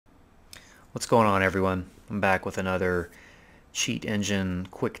What's going on, everyone? I'm back with another cheat engine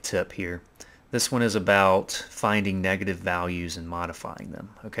quick tip here. This one is about finding negative values and modifying them,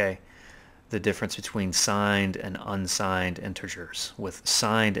 okay? The difference between signed and unsigned integers, with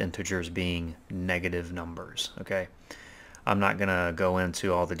signed integers being negative numbers, okay? I'm not going to go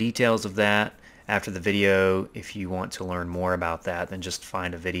into all the details of that. After the video, if you want to learn more about that, then just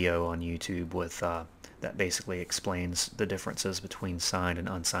find a video on YouTube with that basically explains the differences between signed and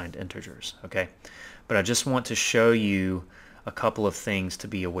unsigned integers, okay? But I just want to show you a couple of things to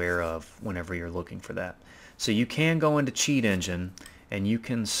be aware of whenever you're looking for that. So you can go into Cheat Engine and you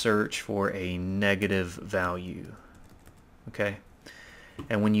can search for a negative value, okay?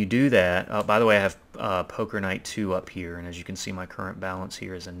 And when you do that, by the way, I have Poker Night 2 up here, and as you can see, my current balance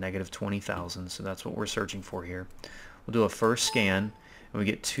here is a negative 20,000, so that's what we're searching for here. We'll do a first scan, and we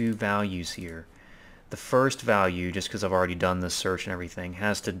get two values here. The first value, just because I've already done this search and everything,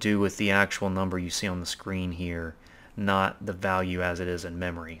 has to do with the actual number you see on the screen here, not the value as it is in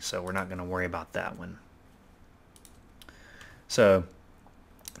memory, so we're not going to worry about that one. So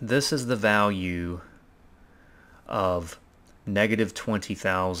this is the value of negative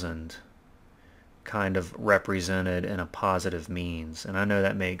 20,000 kind of represented in a positive means, and I know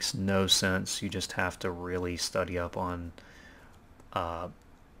that makes no sense. You just have to really study up on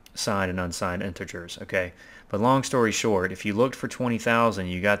signed and unsigned integers, okay? But long story short, if you looked for 20,000,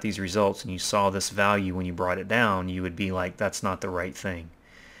 you got these results and you saw this value when you brought it down, you would be like, that's not the right thing.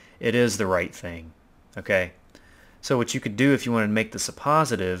 It is the right thing, okay? So what you could do if you wanted to make this a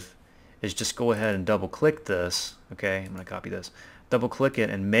positive is just go ahead and double click this, okay? I'm going to copy this. Double click it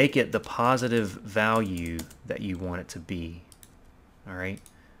and make it the positive value that you want it to be. All right?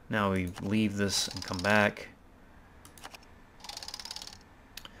 Now we leave this and come back.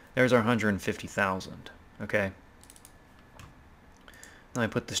 There's our 150,000, okay? Now I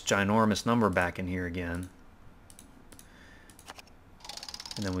put this ginormous number back in here again.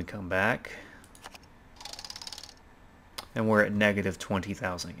 And then we come back. And we're at negative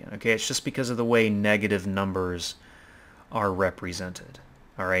 20,000 again. Okay, it's just because of the way negative numbers are represented.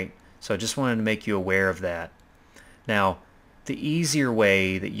 All right, so I just wanted to make you aware of that. Now, the easier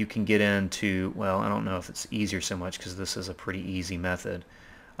way that you can get into, well, I don't know if it's easier so much because this is a pretty easy method.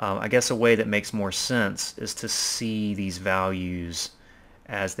 I guess a way that makes more sense is to see these values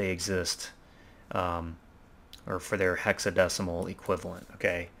as they exist, or for their hexadecimal equivalent.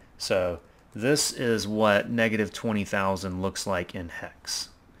 Okay, so this is what negative 20,000 looks like in hex.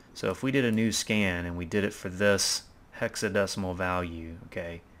 So if we did a new scan and we did it for this hexadecimal value,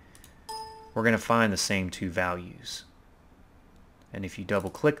 okay, we're going to find the same two values. And if you double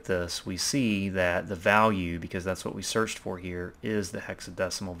click this, we see that the value, because that's what we searched for here, is the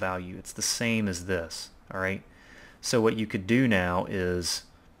hexadecimal value. It's the same as this, all right? So what you could do now is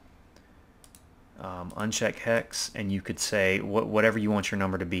uncheck hex, and you could say whatever you want your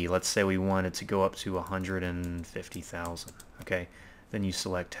number to be. Let's say we wanted to go up to 150,000, okay? Then you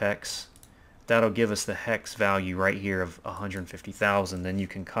select hex. That'll give us the hex value right here of 150,000. Then you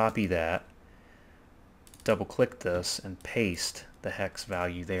can copy that, double click this, and paste the hex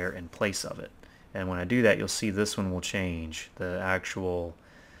value there in place of it. And when I do that, you'll see this one will change. The actual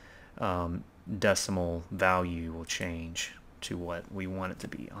decimal value will change to what we want it to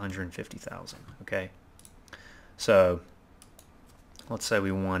be, 150,000, okay? So let's say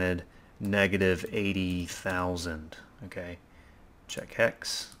we wanted negative 80,000, okay? Check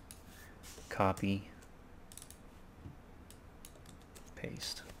hex, copy,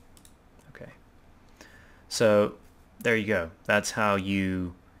 paste, okay? So there you go. That's how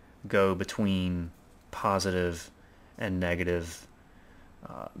you go between positive and negative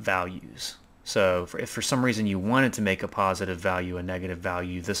values. So if for some reason you wanted to make a positive value a negative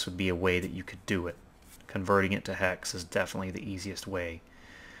value, this would be a way that you could do it. Converting it to hex is definitely the easiest way.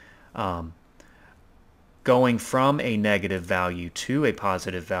 Going from a negative value to a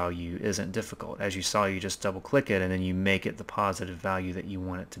positive value isn't difficult. As you saw, you just double click it and then you make it the positive value that you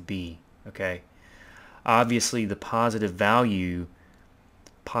want it to be, okay? Obviously the positive value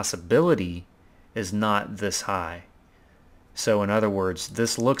possibility is not this high. So in other words,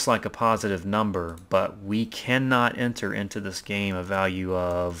 this looks like a positive number, but we cannot enter into this game a value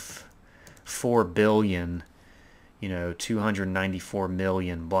of 4 billion, 294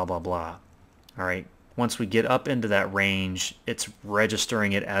 million, blah, blah, blah. All right. Once we get up into that range, it's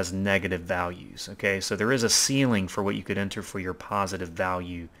registering it as negative values. Okay. So there is a ceiling for what you could enter for your positive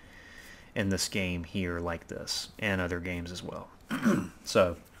value in this game here, like this, and other games as well.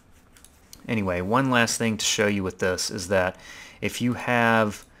 So anyway, one last thing to show you with this is that if you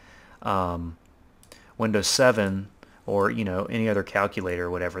have Windows 7 or any other calculator or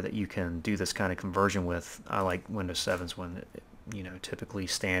whatever that you can do this kind of conversion with. I like Windows 7's one. Typically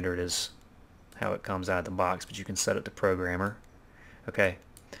standard is how it comes out of the box, but you can set it to programmer. Okay,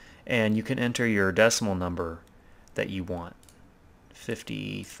 and you can enter your decimal number that you want.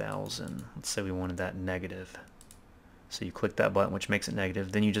 50,000. Let's say we wanted that negative. So you click that button, which makes it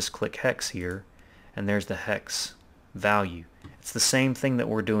negative. Then you just click hex here, and there's the hex value. It's the same thing that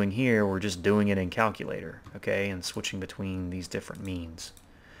we're doing here. We're just doing it in calculator, okay, and switching between these different means.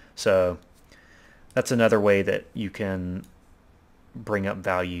 So that's another way that you can bring up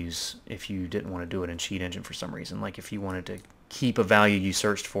values if you didn't want to do it in Cheat Engine for some reason. Like if you wanted to keep a value you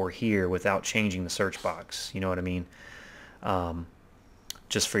searched for here without changing the search box, you know what I mean?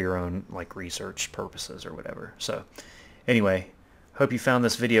 Just for your own like research purposes or whatever. So anyway, hope you found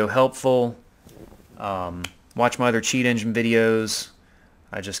this video helpful. Watch my other Cheat Engine videos.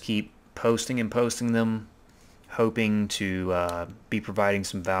 I just keep posting and posting them, hoping to be providing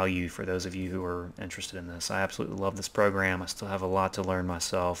some value for those of you who are interested in this. I absolutely love this program. I still have a lot to learn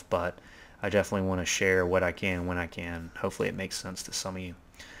myself, but I definitely want to share what I can when I can. Hopefully it makes sense to some of you.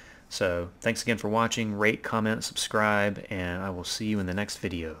 So thanks again for watching. Rate, comment, subscribe, and I will see you in the next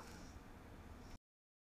video.